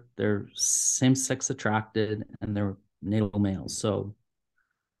cisgender, they're same-sex attracted, and they're natal males. So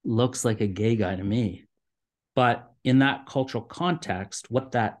looks like a gay guy to me. But in that cultural context,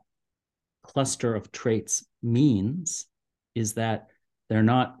 what that cluster of traits means is that they're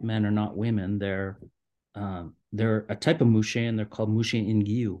not men or not women. They're a type of mushe, and they're called mushe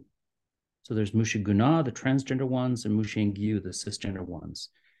ingiu. So there's mushe guna, the transgender ones, and mushe ingiu, the cisgender ones.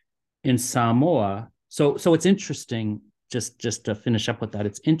 In Samoa, so it's interesting. Just to finish up with that,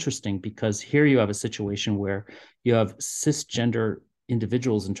 it's interesting because here you have a situation where you have cisgender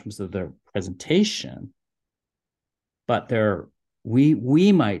individuals in terms of their presentation, but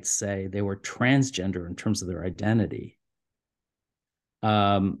we might say they were transgender in terms of their identity.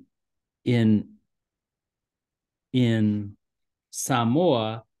 In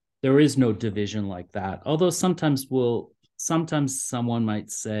Samoa, there is no division like that. Although sometimes someone might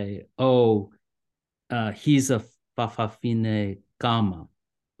say, "Oh, he's a fa'afafine kama,"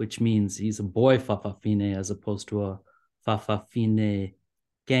 which means he's a boy fa'afafine as opposed to a fa'afafine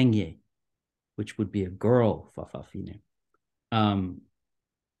genge, which would be a girl fa'afafine.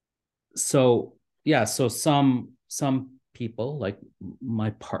 So yeah, so some people, like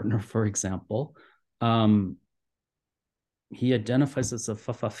my partner, for example, he identifies as a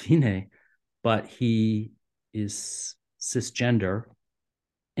fa'afafine, but he is cisgender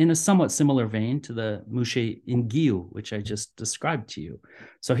in a somewhat similar vein to the mushe ingiu, which I just described to you.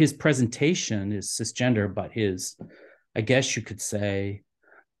 So his presentation is cisgender, but I guess you could say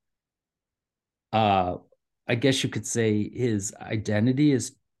his identity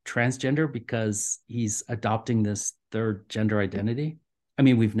is transgender because he's adopting this third gender identity. I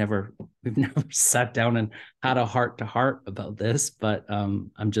mean, we've never sat down and had a heart-to-heart about this, but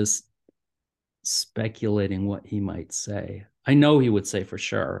I'm just speculating what he might say. I know he would say for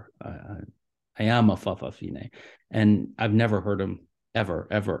sure, I am a fa'afafine, and I've never heard him ever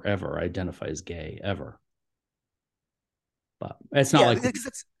identify as gay, ever. But it's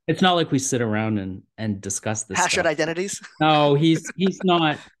not like we sit around and discuss this hash stuff. out identities. No, he's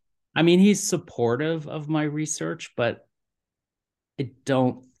not. I mean, he's supportive of my research, but I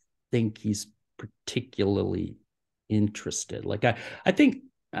don't think he's particularly interested. Like I think,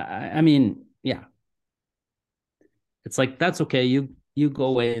 I mean, yeah, it's like, that's okay. You go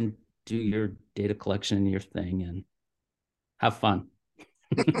away and do your data collection and your thing and have fun.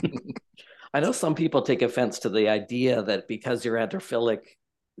 I know some people take offense to the idea that because you're androphilic,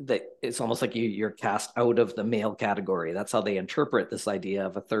 that it's almost like you're cast out of the male category. That's how they interpret this idea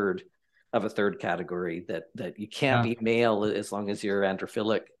of a third category, that you can't be male as long as you're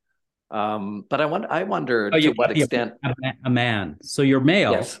androphilic. But I wonder Oh, to you what can't be extent. a man. So you're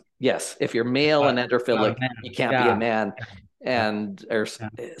male. Yes. If you're male and Not a androphilic, man. you can't be a Yeah. man. Yeah. And or Yeah.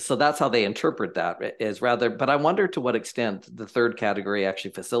 so that's how they interpret that is rather. But I wonder to what extent the third category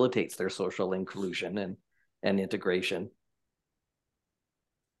actually facilitates their social inclusion and integration.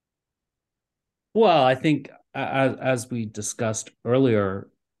 Well, I think as we discussed earlier,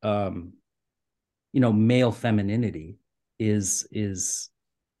 male femininity is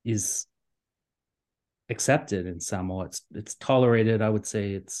accepted in Samoa. It's tolerated. I would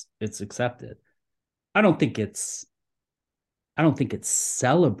say it's accepted. I don't think it's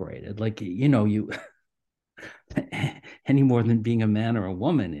celebrated like you any more than being a man or a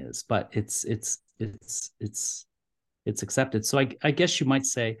woman is, but it's accepted. So I guess you might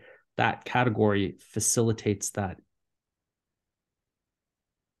say that category facilitates that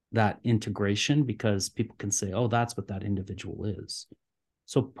integration because people can say, oh, that's what that individual is.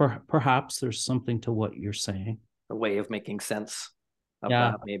 So perhaps there's something to what you're saying. A way of making sense of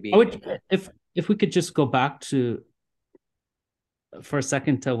Yeah. that, maybe. I would, if we could just go back to for a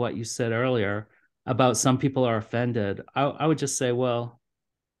second to what you said earlier about some people are offended, I would just say, well,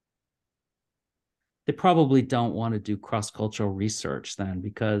 they probably don't want to do cross-cultural research then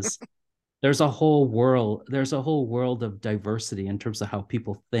because there's a whole world of diversity in terms of how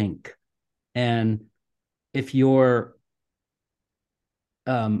people think. And if your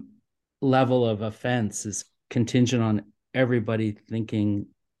um, level of offense is contingent on everybody thinking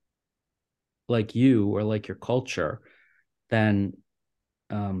like you or like your culture, then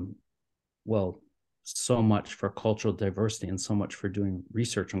well, so much for cultural diversity and so much for doing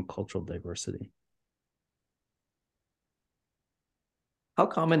research on cultural diversity. How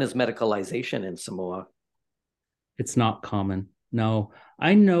common is medicalization in Samoa? It's not common. No,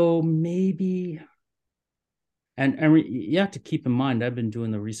 I know maybe, and you have to keep in mind, I've been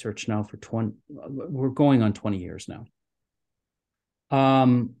doing the research now for 20, we're going on 20 years now.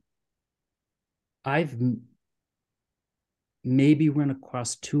 I've maybe run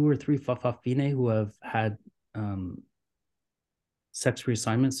across 2 or 3 Fa'afafine who have had sex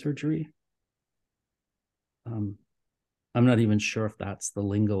reassignment surgery. I'm not even sure if that's the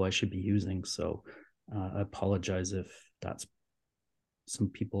lingo I should be using, so I apologize if that's some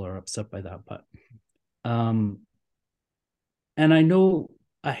people are upset by that. But and I know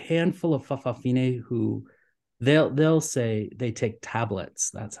a handful of Fa'afafine who they'll say they take tablets.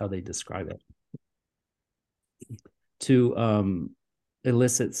 That's how they describe it to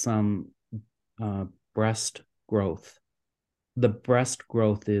elicit some breast growth. The breast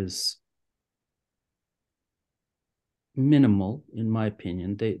growth is minimal, in my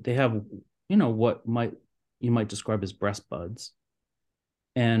opinion. They have, what you might describe as breast buds,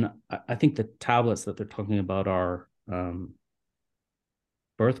 and I think the tablets that they're talking about are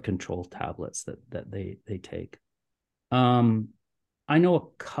birth control tablets that they take. I know a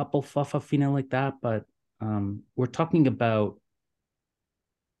couple Fa'afafine like that, but we're talking about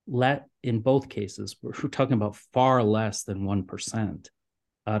in both cases, we're talking about far less than 1%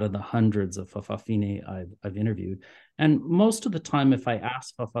 out of the hundreds of Fa'afafine I've interviewed. And most of the time, if I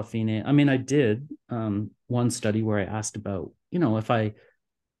ask Fa'afafine, I mean, I did one study where I asked about,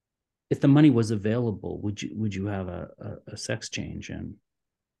 if the money was available, would you have a sex change? And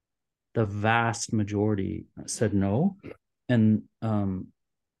the vast majority said no. And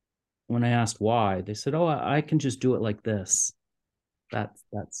when I asked why, they said, "Oh, I can just do it like this."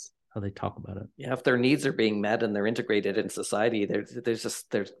 That's how they talk about it. Yeah, if their needs are being met and they're integrated in society, there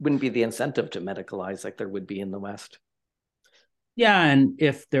wouldn't be the incentive to medicalize like there would be in the West. Yeah, and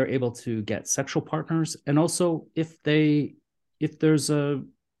if they're able to get sexual partners, and also if there's a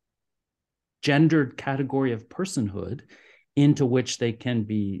gendered category of personhood into which they can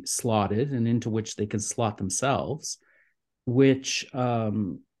be slotted and into which they can slot themselves, which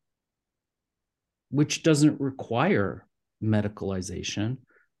doesn't require medicalization,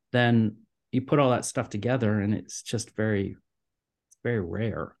 then you put all that stuff together and it's just very, very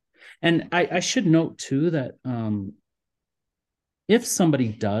rare. And I should note too that if somebody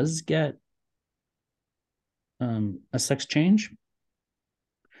does get a sex change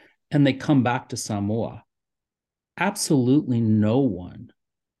and they come back to Samoa, absolutely no one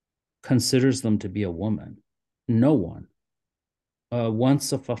considers them to be a woman. No one.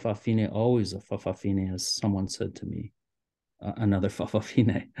 Once a Fa'afafine, always a Fa'afafine, as someone said to me, another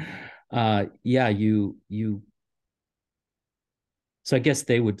Fa'afafine. Yeah, you So I guess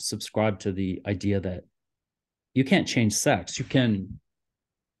they would subscribe to the idea that you can't change sex. You can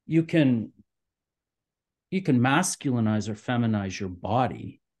masculinize or feminize your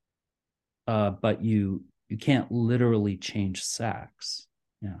body, but you can't literally change sex.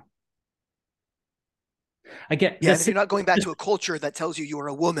 Yeah. I get Yeah, and if this. you're not going back to a culture that tells you you're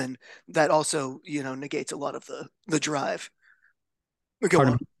a woman, that also, negates a lot of the drive. Go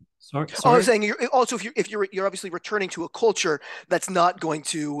Pardon on. me. Sorry, Oh, I was sorry. saying you're also, if you're obviously returning to a culture that's not going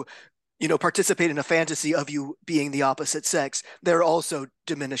to, participate in a fantasy of you being the opposite sex, there also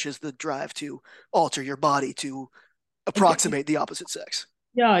diminishes the drive to alter your body to I get, approximate the opposite sex.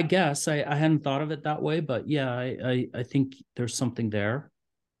 yeah, I guess I hadn't thought of it that way, but yeah, I think there's something there.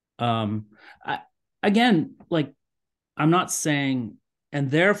 Um, I again, like I'm not saying,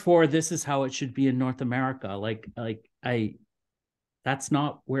 and therefore this is how it should be in North America. That's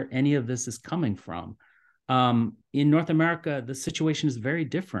not where any of this is coming from. In North America, the situation is very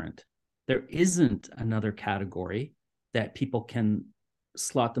different. There isn't another category that people can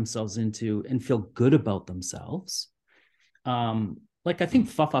slot themselves into and feel good about themselves. Like I think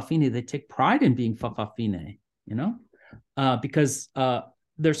Fa'afafine, they take pride in being Fa'afafine, because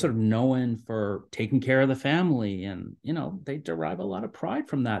they're sort of known for taking care of the family, and they derive a lot of pride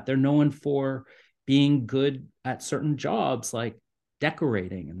from that. They're known for being good at certain jobs like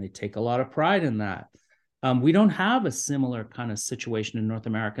decorating, and they take a lot of pride in that. We don't have a similar kind of situation in North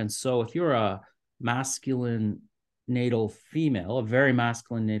America. And so if you're a masculine natal female, a very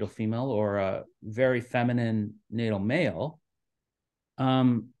masculine natal female, or a very feminine natal male,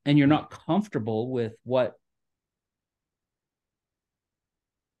 and you're not comfortable with what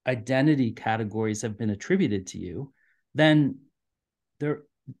identity categories have been attributed to you, then there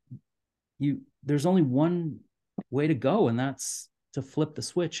there's only one way to go, and that's to flip the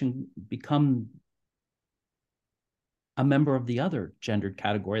switch and become a member of the other gendered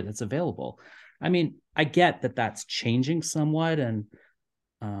category that's available. I mean, I get that that's changing somewhat, and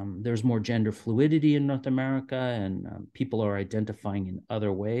there's more gender fluidity in North America, and people are identifying in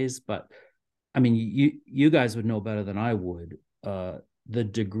other ways. But I mean, you guys would know better than I would the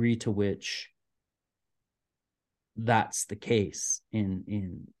degree to which that's the case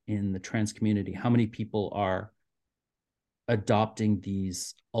in the trans community. How many people are adopting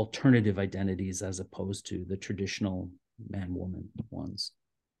these alternative identities as opposed to the traditional man-woman ones?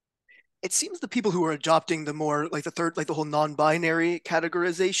 It seems the people who are adopting the more like the third, like the whole non-binary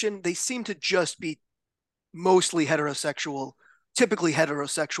categorization, they seem to just be mostly heterosexual, typically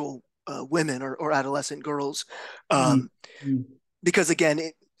heterosexual women or adolescent girls. Um, Mm-hmm. because again,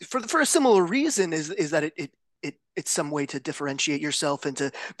 for a similar reason is that it's some way to differentiate yourself and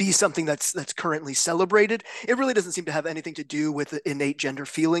to be something that's currently celebrated. It really doesn't seem to have anything to do with innate gender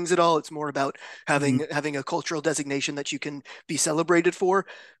feelings at all. It's more about having a cultural designation that you can be celebrated for.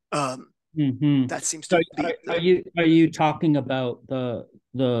 Um, Mm-hmm. that seems So to be are you talking about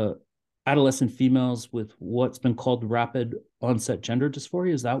the adolescent females with what's been called rapid onset gender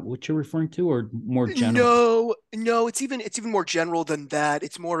dysphoria? Is that what you're referring to, or more general? no, it's even more general than that.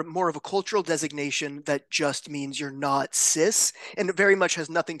 It's more of a cultural designation that just means you're not cis, and it very much has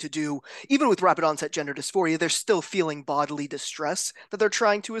nothing to do. Even with rapid onset gender dysphoria, they're still feeling bodily distress that they're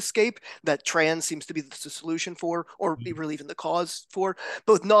trying to escape. That trans seems to be the solution for, or really even the cause for.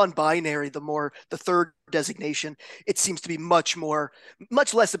 But with non-binary, the third designation, it seems to be much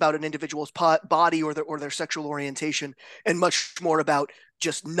less about an individual's body or their sexual orientation, and much more about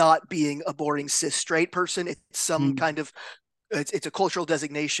just not being a boring cis straight person. It's some Mm-hmm. kind of it's a cultural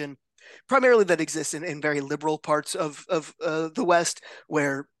designation primarily that exists in very liberal parts of the West,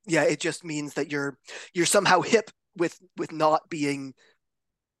 where yeah, it just means that you're somehow hip with not being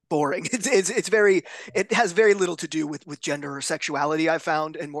boring. It has very little to do with gender or sexuality, I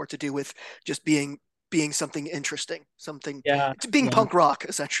found, and more to do with just being something interesting, something Yeah, it's being yeah, punk rock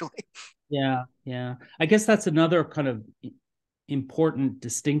essentially. yeah, yeah. I guess that's another kind of important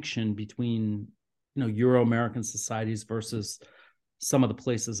distinction between Euro-American societies versus some of the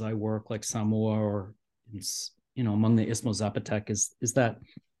places I work, like Samoa, or among the Istmo Zapotec, is that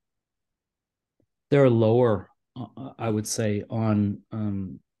they're lower, I would say, on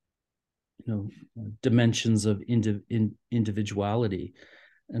dimensions of individuality,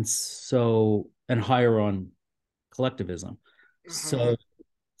 and higher on collectivism. Mm-hmm.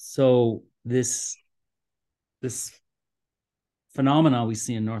 So this phenomena we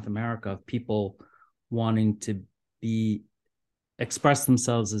see in North America of people wanting to be express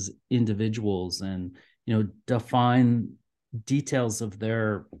themselves as individuals, and define details of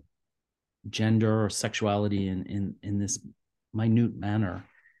their gender or sexuality in this minute manner,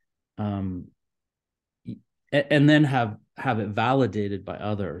 and then have have it validated by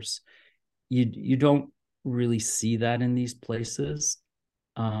others. You don't really see that in these places.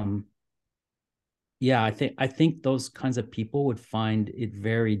 Yeah, I think those kinds of people would find it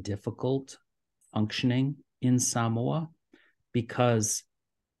very difficult functioning in Samoa, because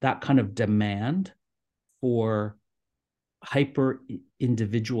that kind of demand for hyper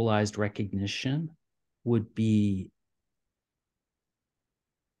individualized recognition would be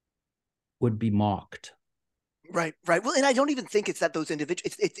mocked. Right, right. Well, and I don't even think it's that those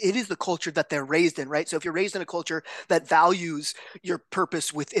individuals, it is the culture that they're raised in, right? So if you're raised in a culture that values your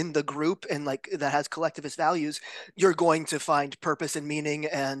purpose within the group and like that has collectivist values, you're going to find purpose and meaning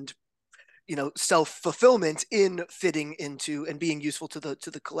and self-fulfillment in fitting into and being useful to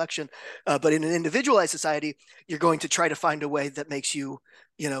the collection. But in an individualized society, you're going to try to find a way that makes you,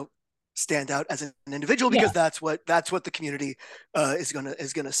 stand out as an individual, because that's what the community is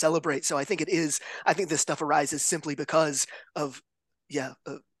gonna celebrate. So I think this stuff arises simply because of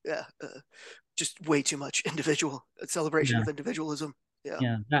just way too much individual celebration of individualism.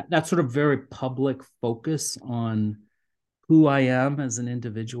 That sort of very public focus on who I am as an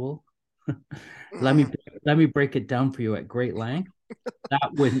individual. let me break it down for you at great length.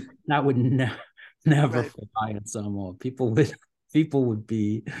 That would never fly in Samoa. People would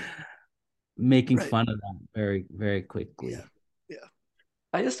be making fun of that very, very quickly. Yeah.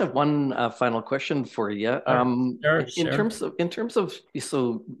 I just have one final question for you. Sure. In terms of,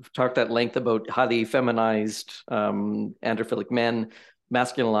 so we've talked at length about highly feminized androphilic men,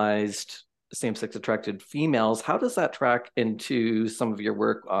 masculinized same-sex attracted females. How does that track into some of your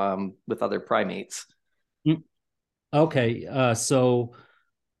work with other primates? Okay, so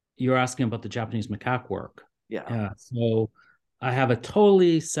you're asking about the Japanese macaque work. Yeah. So I have a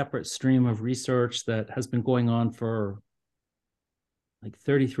totally separate stream of research that has been going on for like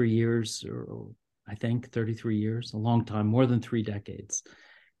 33 years, or I think 33 years, a long time, more than 3 decades.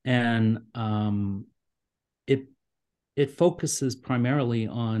 And it focuses primarily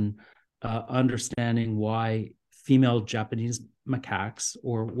on understanding why female Japanese macaques,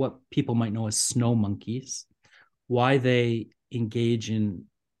 or what people might know as snow monkeys, why they engage in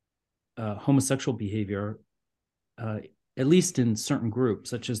homosexual behavior, at least in certain groups,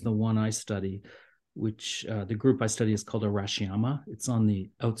 such as the one I study, which the group I study is called Arashiyama. It's on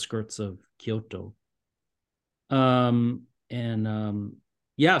the outskirts of Kyoto. So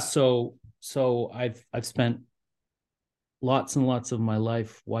I've spent lots and lots of my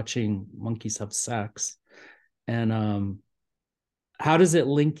life watching monkeys have sex. And how does it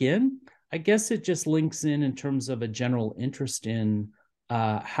link in? I guess it just links in terms of a general interest in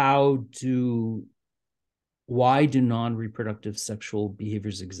why do non-reproductive sexual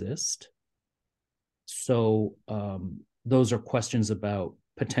behaviors exist? So those are questions about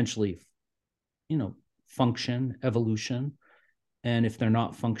potentially, function, evolution, and if they're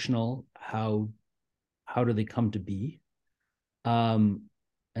not functional, how do they come to be? And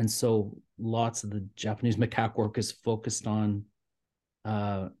so lots of the Japanese macaque work is focused on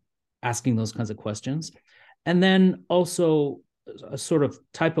asking those kinds of questions. And then also a sort of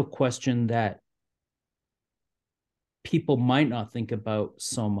type of question that people might not think about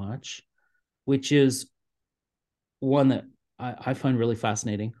so much, which is one that I find really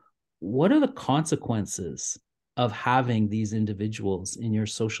fascinating. What are the consequences of having these individuals in your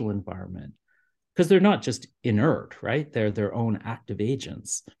social environment? Because they're not just inert, right? They're their own active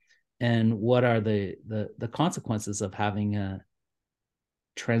agents. And what are the consequences of having a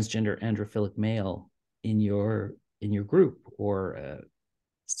transgender androphilic male in your group? Or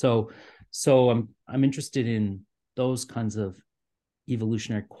so I'm interested in those kinds of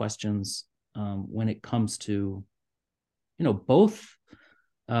evolutionary questions when it comes to both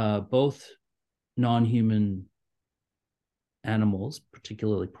non-human animals,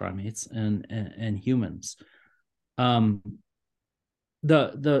 particularly primates, and humans. The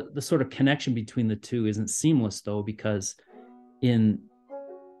sort of connection between the two isn't seamless, though, because in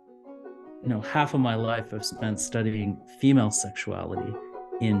half of my life I've spent studying female sexuality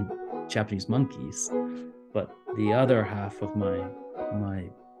in Japanese monkeys, but the other half of my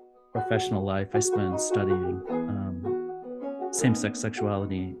professional life I spent studying same-sex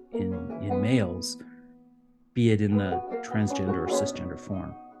sexuality in males, be it in the transgender or cisgender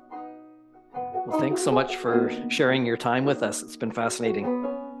form. Well, thanks so much for sharing your time with us. It's been fascinating.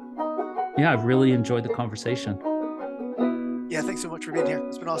 Yeah, I've really enjoyed the conversation. Yeah, thanks so much for being here.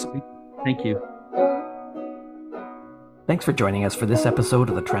 It's been awesome. Thank you. Thanks for joining us for this episode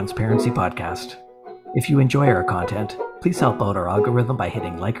of the Transparency Podcast. If you enjoy our content, please help out our algorithm by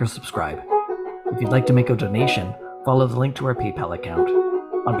hitting like or subscribe. If you'd like to make a donation, follow the link to our PayPal account.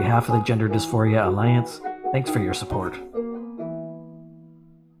 On behalf of the Gender Dysphoria Alliance, thanks for your support.